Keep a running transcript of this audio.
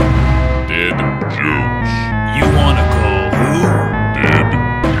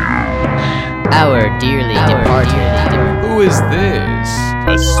Our dearly departed. Who is this?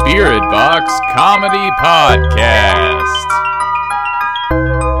 A Spirit Box Comedy Podcast.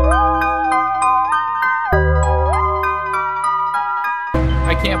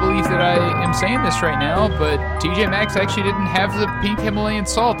 I can't believe that I am saying this right now, but TJ Maxx actually didn't have the pink Himalayan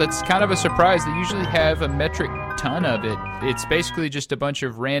salt. That's kind of a surprise. They usually have a metric ton of it. It's basically just a bunch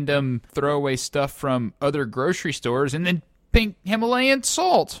of random throwaway stuff from other grocery stores and then pink Himalayan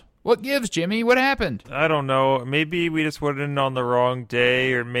salt. What gives, Jimmy? What happened? I don't know. Maybe we just went in on the wrong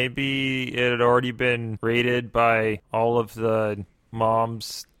day, or maybe it had already been raided by all of the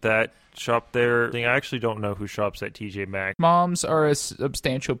moms that shop there. I actually don't know who shops at TJ Maxx. Moms are a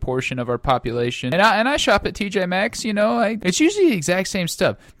substantial portion of our population. And I shop at TJ Maxx, you know. It's usually the exact same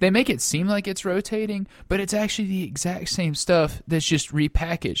stuff. They make it seem like it's rotating, but it's actually the exact same stuff that's just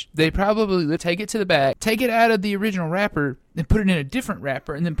repackaged. They probably take it to the back, take it out of the original wrapper, and put it in a different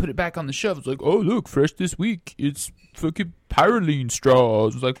wrapper, and then put it back on the shelf. It's like, oh, look, fresh this week. It's fucking Pyroline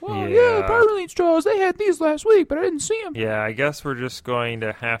straws. It's like, oh, yeah, Pyroline straws. They had these last week, but I didn't see them. Yeah, I guess we're just going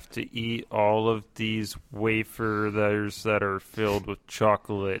to have to eat all of these wafers that are filled with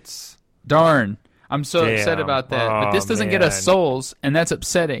chocolates. Darn. I'm so upset about that. But this doesn't get us souls, and that's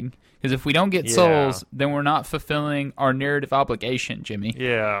upsetting. Because if we don't get souls, then we're not fulfilling our narrative obligation, Jimmy.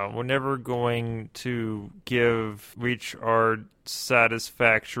 Yeah, we're never going to reach our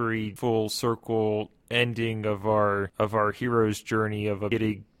satisfactory full circle ending of our hero's journey of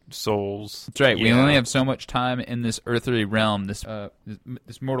getting souls. That's right. Yeah. We only have so much time in this earthly realm, this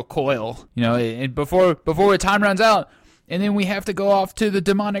mortal coil. You know, and before time runs out. And then we have to go off to the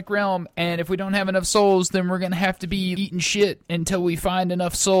demonic realm, and if we don't have enough souls, then we're going to have to be eating shit until we find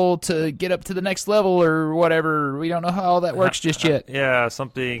enough soul to get up to the next level or whatever. We don't know how all that works just yet. Yeah,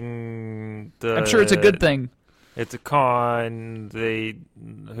 something... I'm sure it's a good thing. It's a con.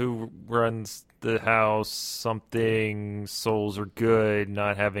 Who runs the house, something, souls are good,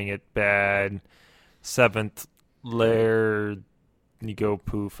 not having it bad. Seventh layer, you go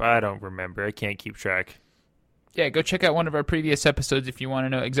poof. I don't remember. I can't keep track. Yeah, go check out one of our previous episodes if you want to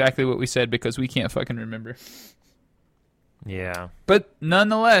know exactly what we said, because we can't fucking remember. Yeah. But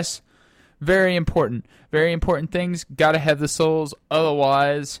nonetheless, very important. Very important things. Gotta have the souls.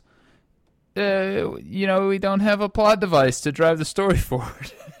 Otherwise, we don't have a plot device to drive the story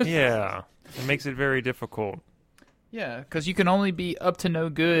forward. Yeah. It makes it very difficult. Yeah, because you can only be up to no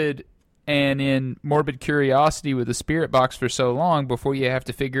good and in morbid curiosity with a spirit box for so long before you have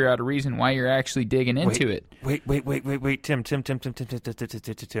to figure out a reason why you're actually digging into it. Wait, Tim.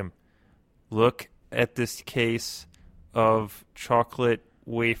 Look at this case of chocolate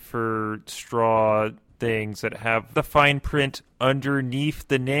wafer straw things that have the fine print underneath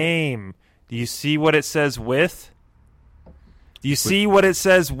the name. Do you see what it says with? Do you see what it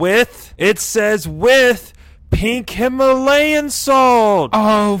says with? It says with pink Himalayan salt.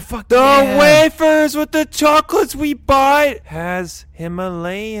 Oh, fuck the yeah. wafers with the chocolates we buy has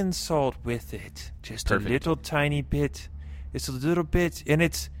Himalayan salt with it. Just Perfect. A little tiny bit. It's a little bit, and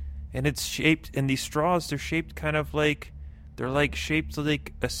it's shaped. And these straws, they're shaped kind of like shaped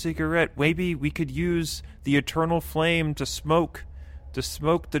like a cigarette. Maybe we could use the eternal flame to smoke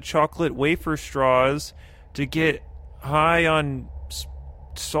the chocolate wafer straws to get high on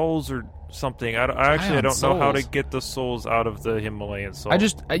souls or something. I don't know how to get the souls out of the Himalayan salt. I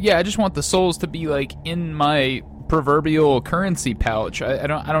just want the souls to be like in my proverbial currency pouch. I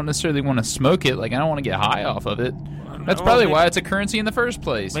don't necessarily want to smoke it. Like, I don't want to get high off of it. That's probably why it's a currency in the first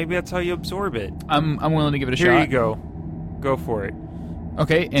place. Maybe that's how you absorb it. I'm willing to give it a shot. Here you go. Go for it.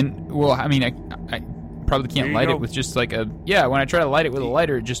 Okay, and well, I mean, I probably can't light it with just like a when I try to light it with a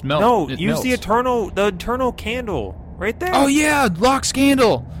lighter, it just melts. No, use the eternal candle right there. Oh yeah, Lock's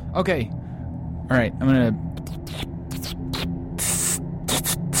candle. Okay. All right, I'm gonna.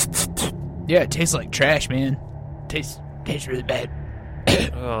 Yeah, it tastes like trash, man. Tastes really bad.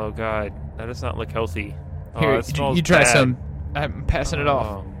 Oh god, that does not look healthy. Here, it smells you try bad. some. I'm passing it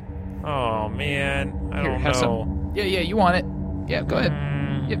off. Oh man, I Here, don't have know. Some. Yeah, you want it? Yeah, go ahead.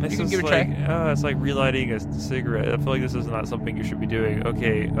 Yeah, you can give it a try. It's like relighting a cigarette. I feel like this is not something you should be doing.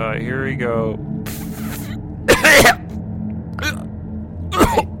 Okay, here we go.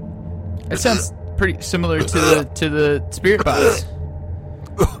 It sounds pretty similar to the spirit box.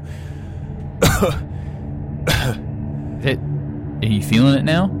 Are you feeling it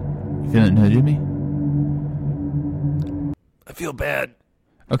now? You feeling it now, Jimmy? I feel bad.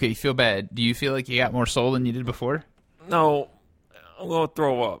 Okay, you feel bad. Do you feel like you got more soul than you did before? No, I'm gonna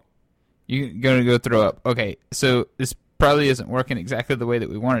throw up. You're gonna go throw up. Okay, so this probably isn't working exactly the way that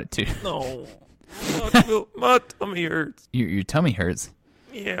we wanted it to. No, my tummy hurts. Your tummy hurts.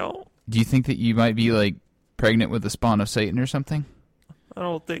 Yeah. Do you think that you might be like pregnant with the spawn of Satan or something? I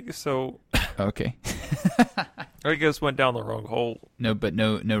don't think so. Okay. I guess went down the wrong hole. No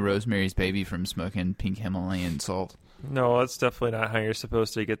Rosemary's Baby from smoking pink Himalayan salt. No, that's definitely not how you're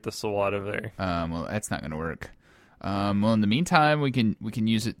supposed to get the soul out of there. Well, that's not going to work. Well, in the meantime, we can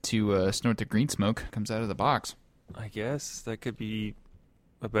use it to snort the green smoke comes out of the box. I guess that could be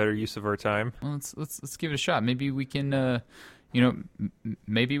a better use of our time. Well, let's give it a shot. Maybe we can,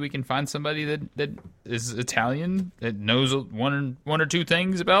 maybe we can find somebody that is Italian that knows one or two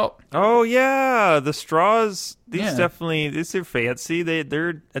things about. Oh yeah, the straws. Yeah. These are fancy.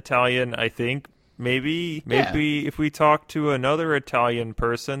 They're Italian, I think. Maybe Yeah. if we talk to another Italian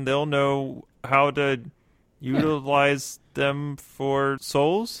person, they'll know how to utilize them for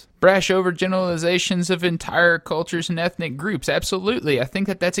souls. Brash overgeneralizations of entire cultures and ethnic groups. Absolutely, I think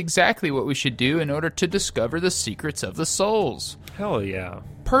that's exactly what we should do in order to discover the secrets of the souls. Hell yeah.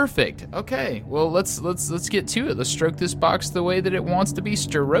 Perfect. Okay. Well, let's get to it. Let's stroke this box the way that it wants to be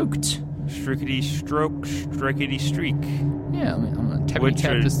stroked. Strickety stroke, strickety streak. Yeah, I'm gonna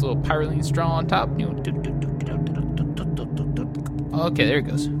tap this little pyroline straw on top. Okay, there it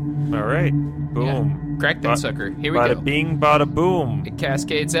goes. All right. Boom. Yeah. Crack that sucker. Here we bada go. Bing, bada boom. It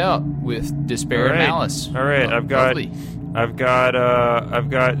cascades out with despair and malice. All right. Oh, I've got lovely. I've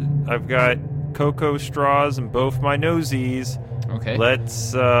got cocoa straws in both my nosies. Okay.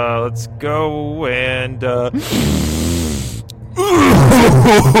 Let's go and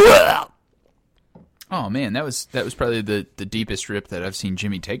Oh man, that was probably the deepest rip that I've seen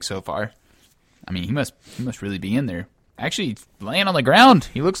Jimmy take so far. I mean, he must really be in there. Actually, laying on the ground.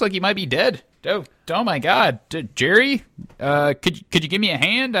 He looks like he might be dead. Oh my God, Jerry, could you give me a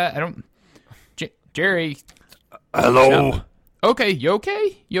hand? I don't, Jerry. hello. No. Okay, you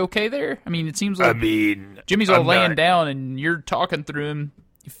okay? You okay there? I mean, it seems like Jimmy's all laying down and you're talking through him.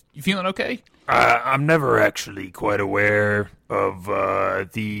 You feeling okay? I'm never actually quite aware of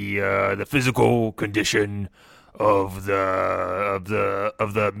the physical condition of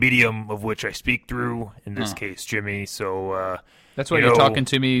the medium of which I speak through. In this case, Jimmy. So that's why you're talking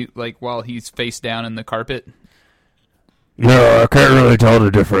to me like while he's face down in the carpet. No, I can't really tell the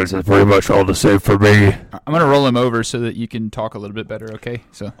difference. It's pretty much all the same for me. I'm gonna roll him over so that you can talk a little bit better. Okay,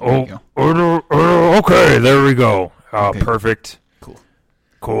 so there you go. Okay, there we go. Okay. Perfect.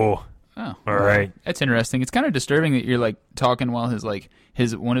 Cool. Oh, all right. That's interesting. It's kind of disturbing that you're like talking while his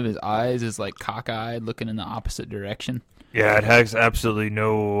one of his eyes is like cockeyed, looking in the opposite direction. Yeah, it has absolutely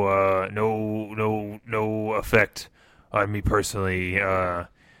no effect on me personally.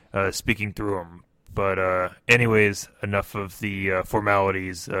 Speaking through them. But anyways, enough of the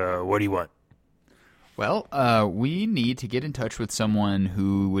formalities. What do you want? Well, we need to get in touch with someone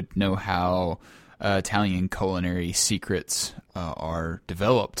who would know how Italian culinary secrets are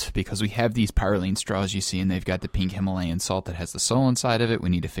developed, because we have these pyroline straws you see, and they've got the pink Himalayan salt that has the soul inside of it. We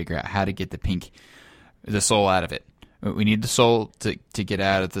need to figure out how to get the soul out of it. We need the soul to get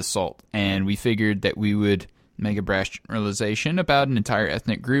out of the salt, and we figured that we would make a brash generalization about an entire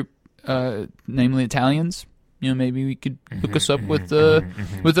ethnic group, namely Italians. You know, maybe we could hook us up with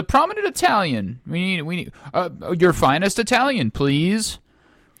a prominent Italian. We need your finest Italian, please.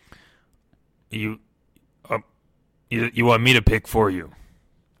 You want me to pick for you?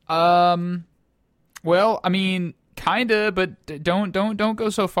 Well, I mean, kinda, but don't go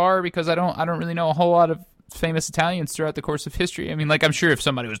so far, because I don't really know a whole lot of famous Italians throughout the course of history. I mean, like, I'm sure if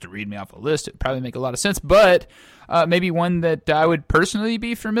somebody was to read me off a list, it'd probably make a lot of sense, but maybe one that I would personally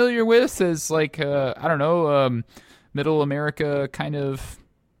be familiar with is like I don't know, middle America kind of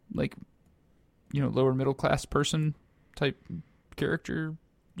like, you know, lower middle class person type character,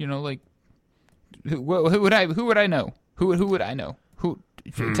 you know, like who would I know? Who would I know?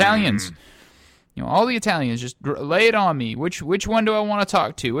 Italians. You know, all the Italians, just lay it on me. Which one do I want to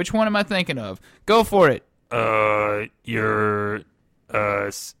talk to? Which one am I thinking of? Go for it. Your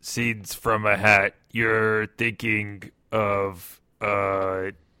seeds from a hat. You're thinking of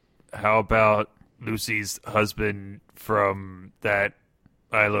how about Lucy's husband from that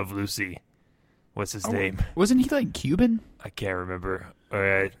I Love Lucy? What's his name? Wasn't he like Cuban? I can't remember.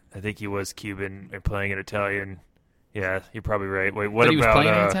 I think he was Cuban and playing an Italian. Yeah, you're probably right. Wait, what But he was about playing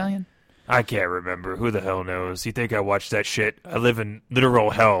an Italian? I can't remember. Who the hell knows? You think I watched that shit? I live in literal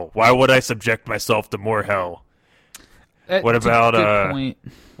hell. Why would I subject myself to more hell? What about good point.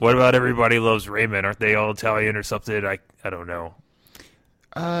 What about Everybody Loves Raymond? Aren't they all Italian or something? I don't know.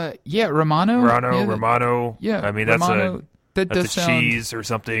 Yeah, Romano. Romano. Yeah, I mean, that's Romano, a does sound, cheese or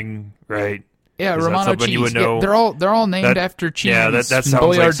something, right? Yeah, Is that Romano something cheese. you would Yeah, know? they're all named after cheese. Yeah, that and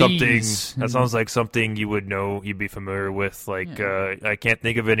sounds like something. Boyardees. That sounds like something you would know. You'd be familiar with. Like I can't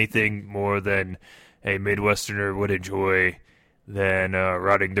think of anything more than a Midwesterner would enjoy than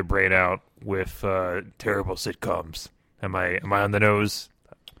rotting their brain out with terrible sitcoms. Am I on the nose?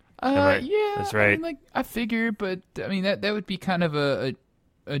 Yeah, that's right. I mean, I figure, but I mean that would be kind of a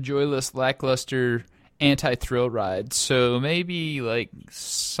joyless, lackluster anti-thrill ride. So maybe like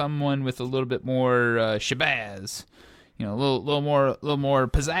someone with a little bit more shabazz, a little more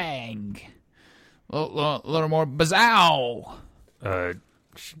pizzang, a little more bazzow.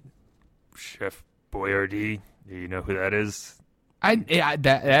 Chef Boyardee. Do you know who that is?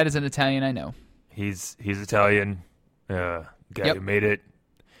 That is an Italian I know. He's Italian. Guy Yep. who made it.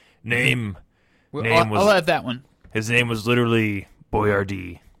 Name I'll have that one. His name was literally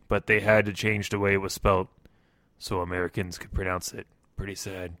Boyardee, but they had to change the way it was spelt so Americans could pronounce it. Pretty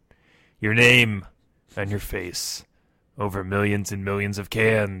sad. Your name and your face over millions and millions of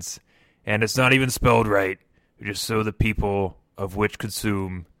cans, and it's not even spelled right, just so the people of which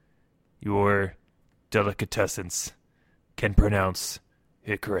consume your delicatessence can pronounce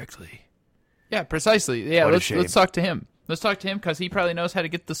it correctly. Yeah, precisely. Yeah, What a let's shame. talk to him. Let's talk to him because he probably knows how to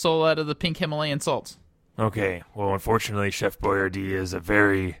get the soul out of the pink Himalayan salts. Okay, well, unfortunately, Chef Boyardee is a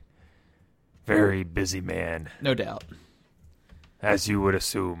very, very busy man, No doubt. as you would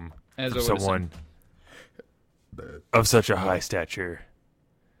assume, As from I would someone of such a high stature.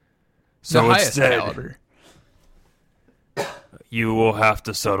 The So highest instead, caliber. you will have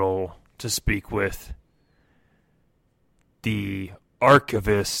to settle to speak with the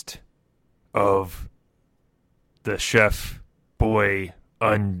archivist of the Chef Boy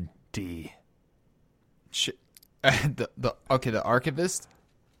Undie. The archivist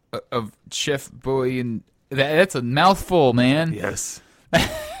of Chef Boy, and that's a mouthful, man. Yes.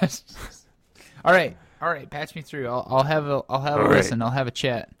 All right, patch me through. I'll have a right. listen. I'll have a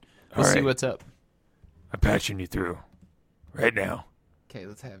chat. We'll All see right. what's up. I'm patching you through right now. Okay,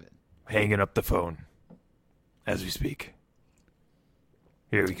 let's have it. Hanging up the phone as we speak.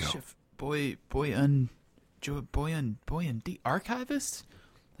 Here we go. Chef Boy, the archivist.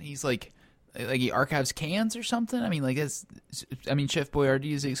 He's like he archives cans or something. I mean, Chef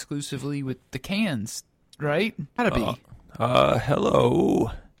Boyardee is exclusively with the cans, right? Gotta be.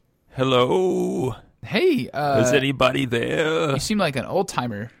 Hello. Hey, Is anybody there? you seem like an old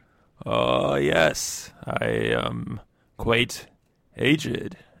timer. Yes. I am quite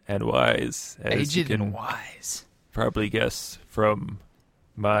aged and wise, as you Aged can and wise. probably guess from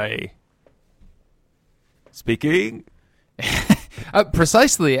my speaking.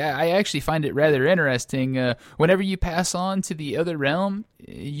 Precisely. I actually find it rather interesting. Whenever you pass on to the other realm,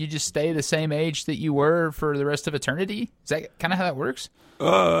 you just stay the same age that you were for the rest of eternity? Is that kind of how that works?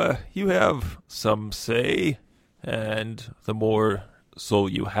 You have some say, and the more soul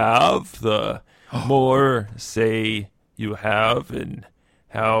you have, the more say you have in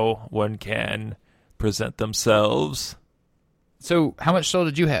how one can present themselves. So, how much soul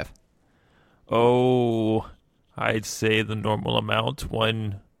did you have? Oh, I'd say the normal amount,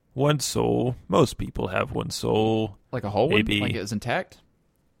 one soul. Most people have one soul. Like a whole Maybe. one? Like it was intact?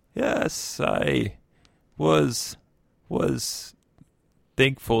 Yes, I was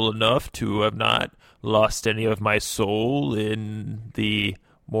thankful enough to have not lost any of my soul in the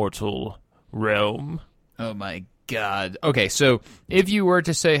mortal realm. Oh my god. Okay, so if you were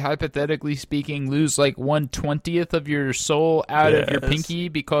to say, hypothetically speaking, lose like 1/20th of your soul out of your Yes. pinky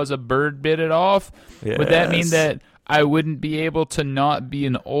because a bird bit it off, would that mean Yes. that I wouldn't be able to not be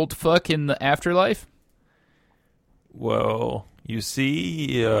an old fuck in the afterlife? Well, you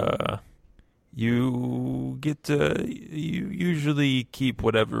see, you get to, you usually keep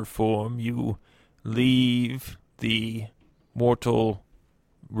whatever form you leave the mortal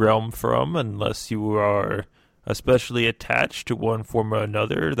realm from, unless you are especially attached to one form or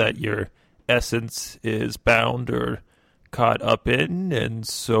another that your essence is bound or caught up in. And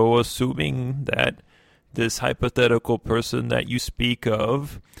so, assuming that this hypothetical person that you speak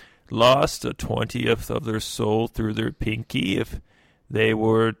of lost 1/20th of their soul through their pinky, if they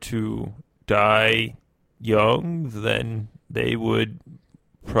were to die young, then they would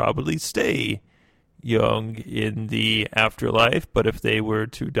probably stay young in the afterlife. But if they were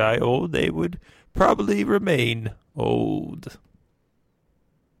to die old, they would probably remain old.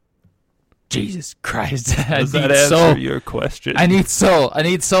 Jesus Christ. Does that answer your question? I need soul. I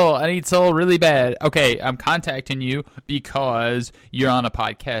need soul really bad. Okay, I'm contacting you because you're on a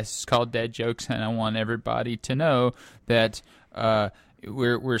podcast. It's called Dead Jokes, and I want everybody to know that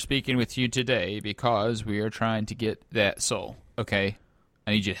we're speaking with you today because we are trying to get that soul. Okay?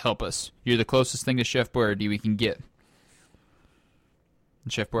 I need you to help us. You're the closest thing to Chef Boyardee we can get.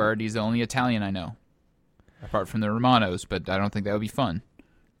 And Chef Boyardee is the only Italian I know, apart from the Romanos, but I don't think that would be fun.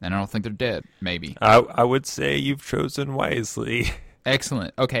 And I don't think they're dead, maybe. I would say you've chosen wisely.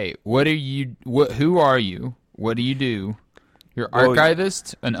 Excellent. Okay, what are you? Who are you? What do you do? You're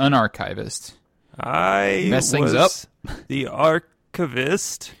archivist, an unarchivist. I Mess things up. The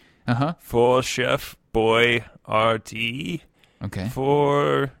archivist for Chef Boyardee. Okay.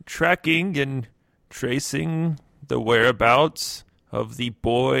 For tracking and tracing the whereabouts of the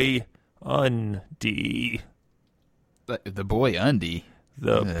boy Undie. The boy Undie.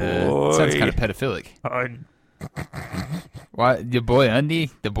 The boy sounds kind of pedophilic. Why the boy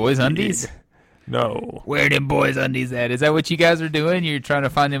Undie? The boys undies? No. Where them boys undies at? Is that what you guys are doing? You're trying to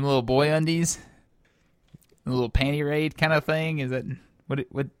find them little boy undies? A little panty raid kind of thing? Is that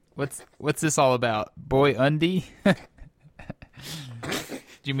what's this all about? Boy undie?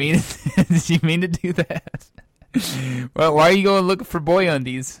 Did you mean to do that? Well, why are you going looking for boy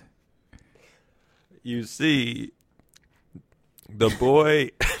undies? You see, the boy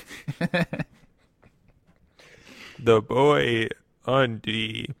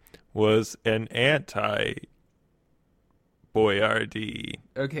Undie was an anti-Boyardee.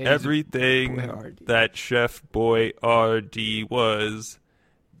 Okay. Everything Boyardee. that Chef Boyardee was,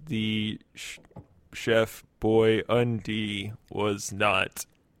 the Chef Boyardee was not.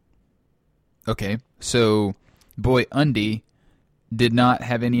 Okay, so boy Undie did not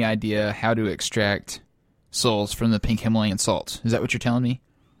have any idea how to extract souls from the pink Himalayan salt. Is that what you're telling me?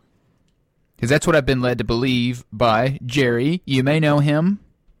 Because that's what I've been led to believe by Jerry. You may know him.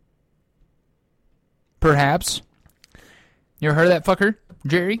 Perhaps. You ever heard of that fucker,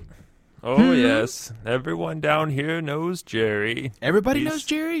 Jerry? Oh, yes. Everyone down here knows Jerry. Everybody knows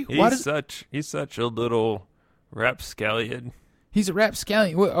Jerry? He's such a little rapscallion. He's a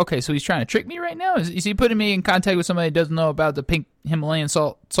rapscallion. Okay, so he's trying to trick me right now? Is he putting me in contact with somebody that doesn't know about the pink Himalayan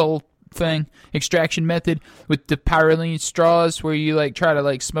soul thing, extraction method with the pyrroline straws where you try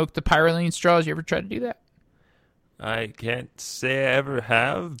to smoke the pyrroline straws? You ever try to do that? I can't say I ever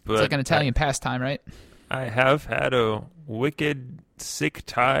have, but it's like an Italian pastime, right? I have had a wicked sick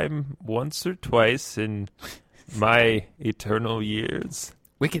time once or twice in my eternal years.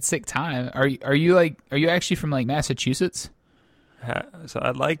 Wicked sick time. Are you actually from Massachusetts? So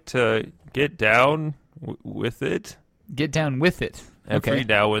I'd like to get down with it. Get down with it. Every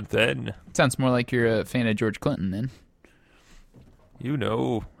now and then. Sounds more like you're a fan of George Clinton then. You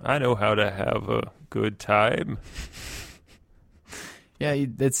know, I know how to have a good time. Yeah,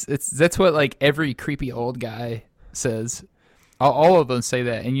 that's what every creepy old guy says. All of them say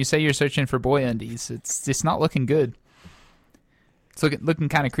that, and you say you're searching for boy undies. It's just not looking good. It's looking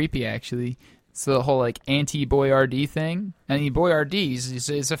kind of creepy, actually. So the whole anti-Boyardee thing. I mean, Boyardee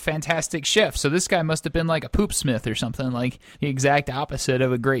is a fantastic chef. So this guy must have been like a poop smith or something, like the exact opposite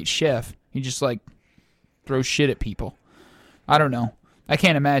of a great chef. He just throws shit at people. I don't know. I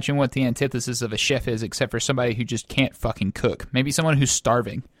can't imagine what the antithesis of a chef is, except for somebody who just can't fucking cook. Maybe someone who's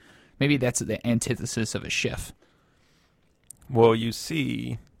starving. Maybe that's the antithesis of a chef. Well, you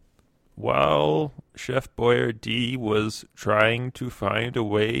see, while Chef Boyardee was trying to find a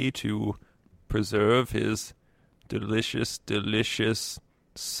way to preserve his delicious,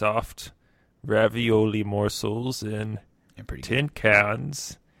 soft ravioli morsels in tin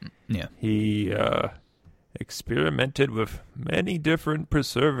cans, he experimented with many different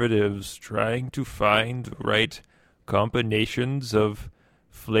preservatives, trying to find the right combinations of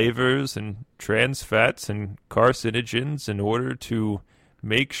flavors and trans fats and carcinogens in order to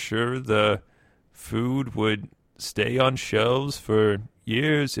make sure the food would stay on shelves for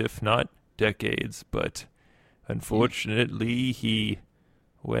years, if not decades. But unfortunately, he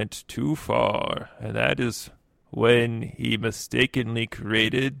went too far, and that is when he mistakenly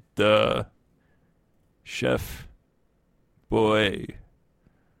created the Chef Boyardee.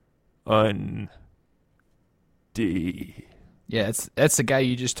 Yeah, that's the guy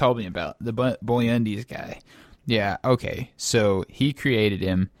you just told me about, the Boyandies guy. Yeah, okay. So he created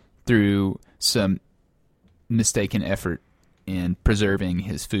him through some mistaken effort in preserving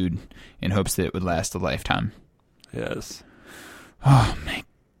his food in hopes that it would last a lifetime. Yes. Oh, my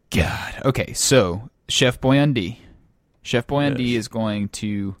God. Okay, so Chef Boyardee. Chef Boyardee is going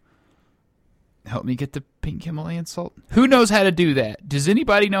to help me get the pink Himalayan salt. Who knows how to do that? Does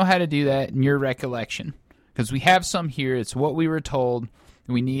anybody know how to do that in your recollection? Because we have some here. It's what we were told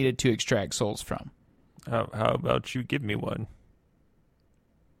we needed to extract souls from. How about you give me one?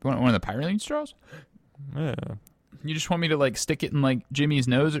 You want one of the pyrroline straws? Yeah. You just want me to like stick it in like Jimmy's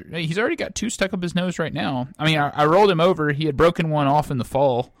nose? He's already got 2 stuck up his nose right now. I mean, I rolled him over. He had broken one off in the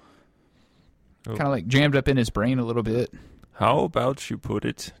fall. Oh. Kind of like jammed up in his brain a little bit. How about you put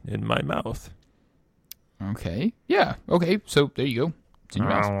it in my mouth? Okay. Yeah. Okay. So there you go. It's in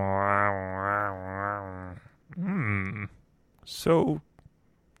your mouth. So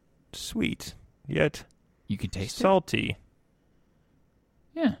sweet, yet You can taste it. salty.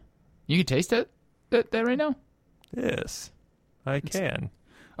 Yeah. You can taste that right now. Yes, I can.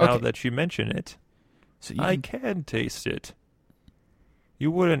 Okay. Now that you mention it, So you I can, can taste it.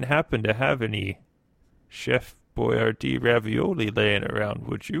 You wouldn't happen to have any Chef Boyardee ravioli laying around,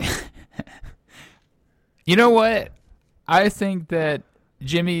 would you? You know what? I think that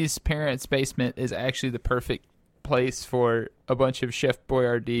Jimmy's parents' basement is actually the perfect place for a bunch of Chef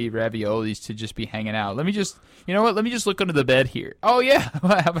Boyardee raviolis to just be hanging out. Let me just, you know what? Let me just look under the bed here. Oh yeah,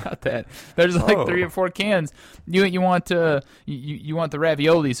 how about that? There's like 3 or 4 cans. You want you want the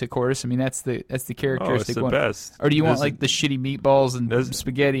raviolis, of course. I mean that's the Oh, it's characteristic the one. best. Or do you want Does like it- the shitty meatballs and does-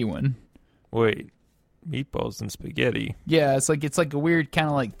 spaghetti one? Wait, meatballs and spaghetti. Yeah, it's like a weird kind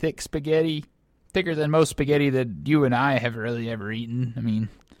of like thick spaghetti, thicker than most spaghetti that you and I have really ever eaten. I mean,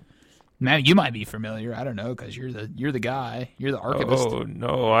 man, you might be familiar. I don't know because you're the guy. You're the archivist. Oh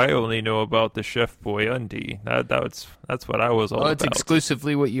no, I only know about the Chef Boyardee. That's what I was all Well, it's about.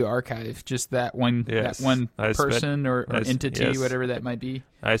 exclusively what you archive. Just that one, Yes, that one I spent- person or I s- entity, yes. whatever that might be.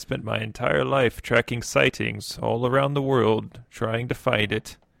 I spent my entire life tracking sightings all around the world, trying to find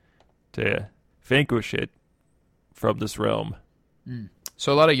it, to vanquish it from this realm.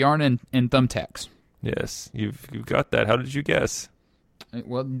 So a lot of yarn and thumbtacks. Yes, you've got that. How did you guess?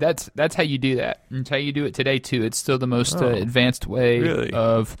 Well, that's how you do that. That's how you do it today too. It's still the most Oh, advanced way really?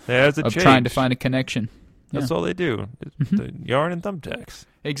 of It hasn't of trying to changed. find a connection. That's all they do. It's the yarn and thumbtacks.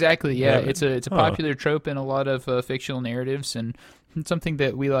 Exactly. Yeah, Yeah, it's a huh. popular trope in a lot of fictional narratives, and it's something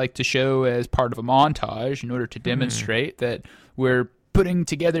that we like to show as part of a montage in order to demonstrate that we're putting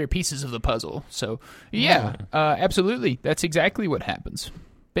together pieces of the puzzle. So, yeah, absolutely, that's exactly what happens.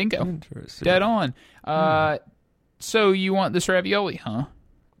 Bingo, Interesting. dead on. So you want this ravioli, huh?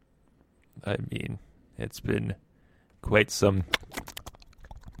 I mean, it's been quite some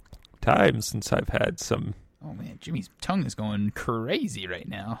time since I've had some Oh man, Jimmy's tongue is going crazy right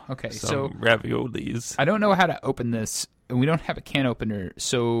now. Okay, so raviolis. I don't know how to open this. We don't have a can opener,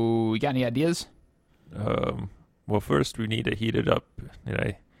 so you got any ideas? Well, first we need to heat it up, and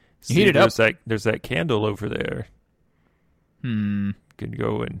I see heat it up? there's that candle over there. You can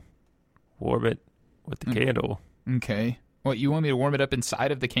go and warm it with the candle. Okay. What, you want me to warm it up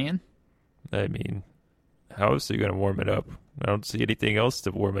inside of the can? I mean, how else are you going to warm it up? I don't see anything else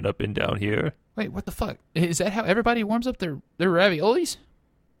to warm it up in down here. Wait, what the fuck? Is that how everybody warms up their raviolis?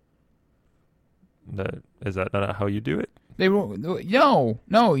 Is that not how you do it? No,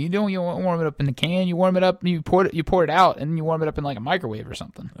 you don't. You don't warm it up in the can. You warm it up. You pour it out, and then you warm it up in like a microwave or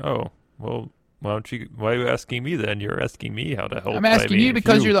something. Oh, well, why are you asking me then? You're asking me how to help. I'm asking you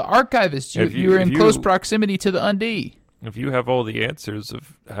because you're the archivist. You're in close proximity to the Undie. If you have all the answers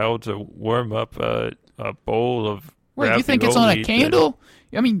of how to warm up a bowl of Wait, you think it's on a ravioli, candle?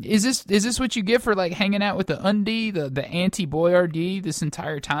 I mean, is this what you get for like hanging out with the Undie, the anti Boyardee this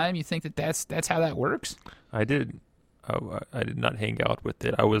entire time? You think that's how that works? I did not hang out with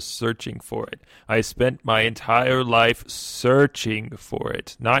it. I was searching for it. I spent my entire life searching for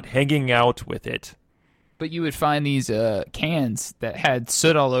it, not hanging out with it. But you would find these cans that had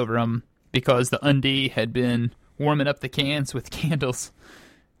soot all over them because the Undie had been warming up the cans with candles,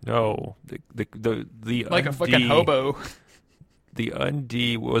 No, the like a Undie, fucking hobo. The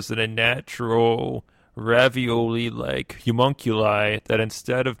Undie was a natural ravioli-like homunculi that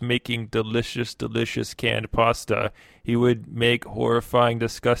instead of making delicious canned pasta, he would make horrifying,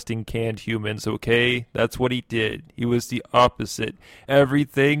 disgusting canned humans, okay? That's what he did. He was the opposite.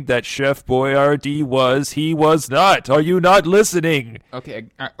 Everything that Chef Boyardee was, he was not. Are you not listening? Okay,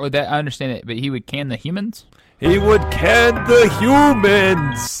 I understand it, but he would can the humans? He would can the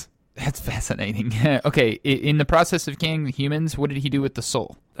humans! That's fascinating. Okay, in the process of canning the humans, what did he do with the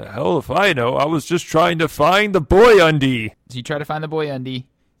soul? The hell if I know. I was just trying to find the Boyardee. So you tried to find the boy Undie,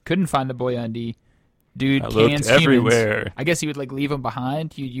 couldn't find the boy Undie. Dude, I cans looked everywhere. humans. I guess he would like leave them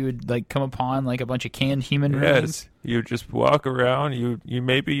behind. You would like come upon like a bunch of canned human remains. Yes, you just walk around.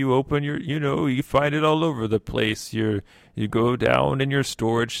 You open your, you find it all over the place. You go down in your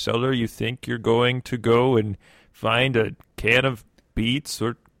storage cellar. You think you're going to go and find a can of beets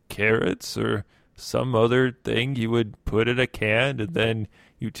or carrots or some other thing you would put in a can, and then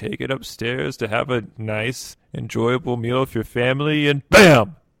you take it upstairs to have a nice, enjoyable meal with your family, and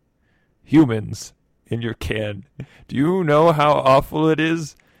bam, humans in your can. Do you know how awful it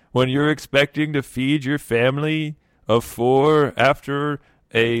is when you're expecting to feed your family of 4 after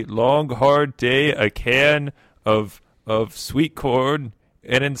a long, hard day, a can of sweet corn,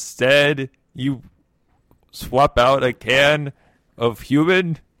 and instead you swap out a can of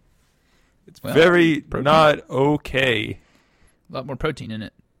human? It's very protein. not okay. A lot more protein in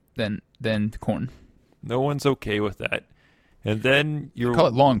it than corn. No one's okay with that. And then You call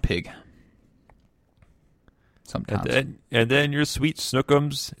it long pig. Sometimes. and then your sweet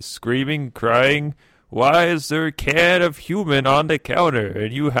Snookums screaming, crying, "Why is there a can of human on the counter?"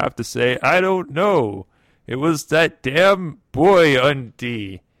 And you have to say, "I don't know. It was that damn boy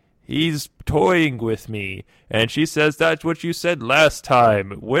Undie. He's toying with me." And she says, "That's what you said last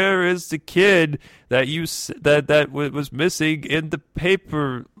time. Where is the kid that was missing in the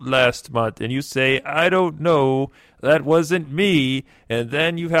paper last month?" And you say, "I don't know. That wasn't me." And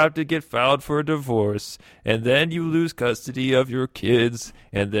then you have to get filed for a divorce. And then you lose custody of your kids.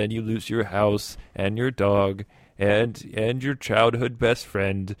 And then you lose your house and your dog and your childhood best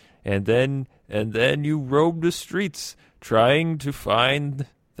friend. And then you roam the streets trying to find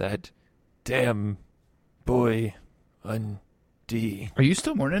that damn boy Undie. Are you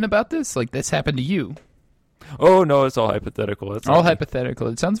still mourning about this? Like this happened to you? Oh no, it's all hypothetical. It's All hypothetical.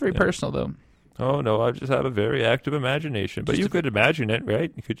 It sounds very personal, though. Oh no, I just have a very active imagination. But you could imagine it,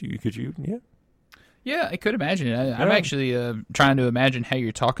 right? Could you? Yeah. Yeah, I could imagine it. I'm actually trying to imagine how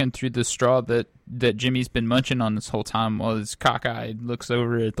you're talking through the straw that Jimmy's been munching on this whole time while his cockeyed looks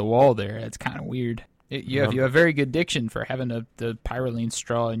over at the wall there. It's kind of weird. You have very good diction for having the Pyroline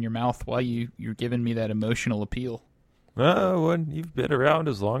straw in your mouth while you're giving me that emotional appeal. When you've been around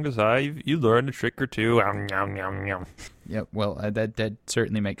as long as you learn a trick or two. Yeah, well, that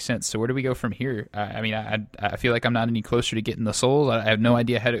certainly makes sense. So where do we go from here? I feel like I'm not any closer to getting the souls. I have no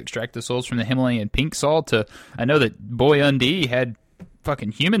idea how to extract the souls from the Himalayan pink salt. I know that Boy Undie had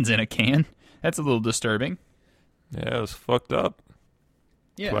fucking humans in a can. That's a little disturbing. Yeah, it was fucked up.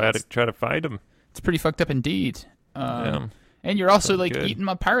 Yeah, So I had to try to find him. It's pretty fucked up indeed. Yeah. And you're also Pretty like good. eating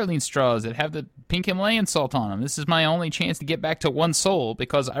my Pyroline straws that have the pink Himalayan salt on them. This is my only chance to get back to one soul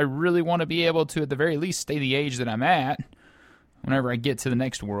because I really want to be able to, at the very least, stay the age that I'm at whenever I get to the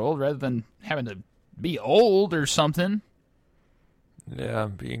next world, rather than having to be old or something. Yeah,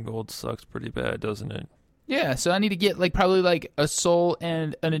 being old sucks pretty bad, doesn't it? Yeah, so I need to get probably a soul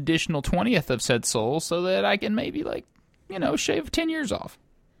and an additional 20th of said soul so that I can maybe shave 10 years off.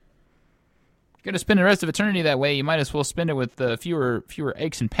 Going to spend the rest of eternity that way, you might as well spend it with fewer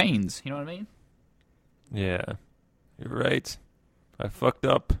aches and pains. You know what I mean? Yeah, you're right. I fucked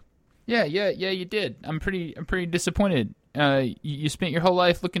up. Yeah, you did. I'm pretty disappointed. You spent your whole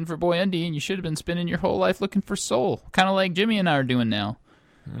life looking for Boy Undie, and you should have been spending your whole life looking for soul, kind of like Jimmy and I are doing now.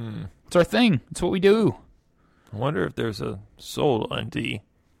 It's our thing. It's what we do. I wonder if there's a soul Undie.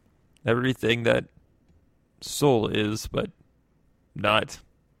 Everything that soul is, but not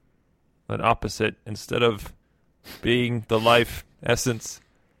an opposite. Instead of being the life essence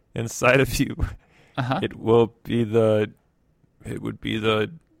inside of you, it would be the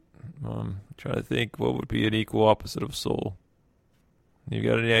I'm trying to think what would be an equal opposite of soul. You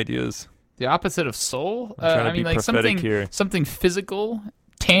got any ideas? The opposite of soul? I'm trying to be prophetic here. Something physical,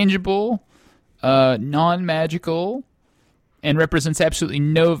 tangible, non-magical, and represents absolutely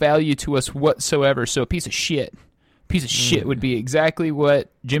no value to us whatsoever. So a piece of shit. Piece of shit would be exactly what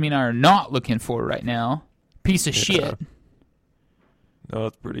Jimmy and I are not looking for right now. Piece of shit. No,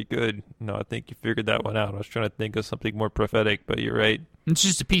 that's pretty good. No, I think you figured that one out. I was trying to think of something more prophetic, but you're right. It's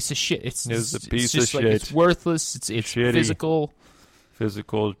just a piece of shit. It's a piece of shit. It's worthless. It's Shitty. physical.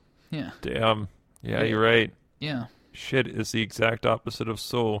 Physical. Yeah. Damn. Yeah, you're right. Yeah. Shit is the exact opposite of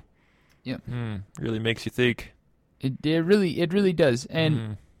soul. Yep. Really makes you think. It really does.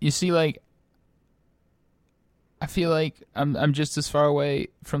 And you see, I feel like I'm just as far away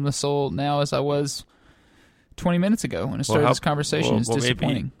from the soul now as I was 20 minutes ago when I started this conversation. It's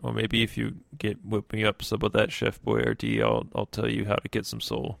disappointing. Maybe if you whip me up some of that Chef Boyardee, I'll tell you how to get some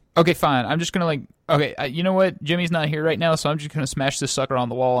soul. Okay, fine. I'm just gonna you know what? Jimmy's not here right now, so I'm just gonna smash this sucker on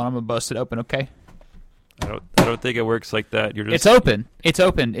the wall and I'm gonna bust it open. Okay. I don't think it works like that. You're just. It's open. It's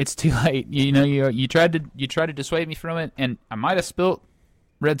open. It's too late. You tried to dissuade me from it, and I might have spilt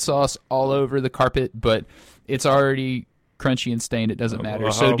red sauce all over the carpet, but it's already crunchy and stained. It doesn't matter.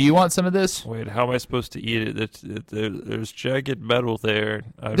 Well, So do you want some of this? Wait, how am I supposed to eat it? There's jagged metal there.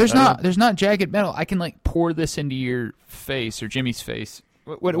 There's not jagged metal. I can pour this into your face or Jimmy's face.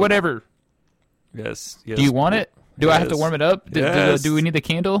 Whatever. Yes. Do you want it? Do I have to warm it up? Yes. Do we need the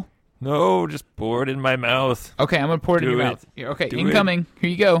candle? No, just pour it in my mouth. Okay, I'm gonna pour it in your mouth. Okay, incoming.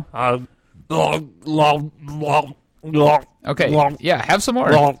 Here you go. Okay, yeah, have some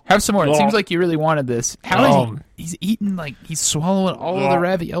more. Have some more. It seems like you really wanted this. How is he's eating, like, he's swallowing all of the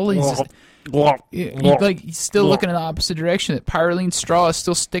raviolis. He's still looking in the opposite direction. That pyrroline straw is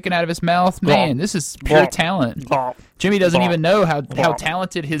still sticking out of his mouth. Man, this is pure talent. Jimmy doesn't even know how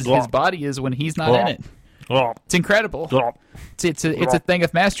talented his body is when he's not in it. It's incredible. It's a thing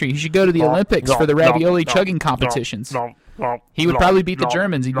of mastery. He should go to the Olympics for the ravioli chugging competitions. He would probably beat the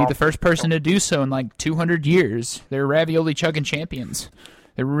Germans. He'd be the first person to do so in like 200 years. They're ravioli chugging champions.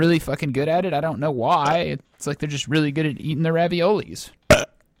 They're really fucking good at it. I don't know why. It's like they're just really good at eating their raviolis.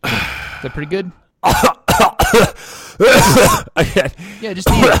 They're pretty good. Yeah, just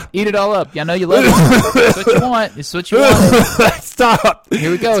eat it. Eat it all up. I know you love it. It's what you want. It's what you want. Stop. Here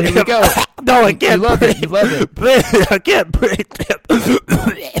we go. Here we go. No, I can't. You love it. You love it. I can't breathe.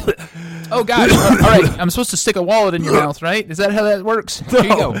 Oh, gosh. All right. I'm supposed to stick a wallet in your mouth, right? Is that how that works? Here you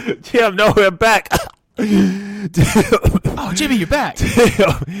go. Jim, no, I'm back. Oh, Jimmy, you're back.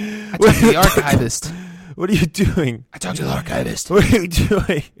 I talked to the archivist. What are you doing? I talked to the archivist. What are you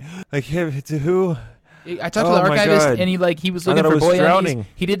doing? I can't. To who? I talked to the archivist, and he was looking for boy undies.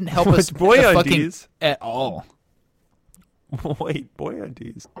 He didn't help us boy undies at all. Wait, boy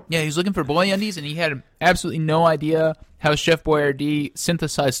undies? Yeah, he was looking for boy undies, and he had absolutely no idea how Chef Boyardee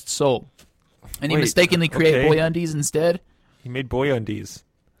synthesized soul, and he mistakenly created boy undies instead. He made boy undies.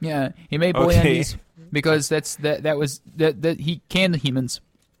 Yeah, he made boy undies because that he canned the humans.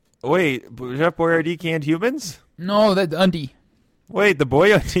 Wait, Chef Boyardee canned humans? No, that undie. Wait, the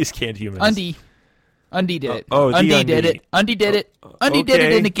boy undies canned humans. Undie did it. Undie did it. Undie did it. Undie did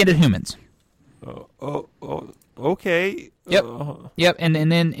it, and it canned humans. Okay. Yep.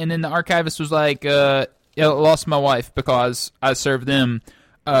 And then the archivist was like, I lost my wife because I served them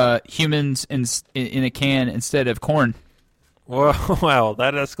humans in a can instead of corn. Wow,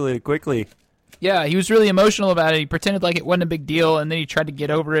 that escalated quickly. Yeah, he was really emotional about it. He pretended like it wasn't a big deal, and then he tried to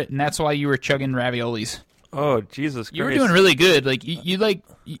get over it, and that's why you were chugging raviolis. Oh, Jesus Christ. You were doing really good. Like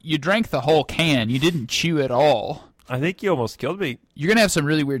you drank the whole can. You didn't chew at all. I think you almost killed me. You're going to have some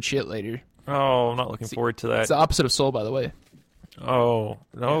really weird shit later. Oh, I'm not looking forward to that. It's the opposite of soul, by the way. Oh,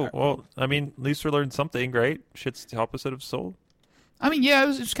 no. Well, I mean, at least we learned something, right? Shit's the opposite of soul. I mean, yeah, it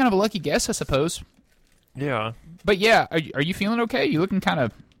was just kind of a lucky guess, I suppose. Yeah. But yeah, are you feeling okay? You're looking kind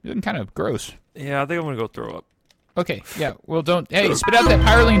of gross. Yeah, I think I'm going to go throw up. Okay, yeah. Well, hey, spit out that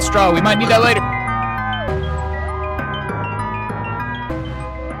pyrroline straw. We might need that later.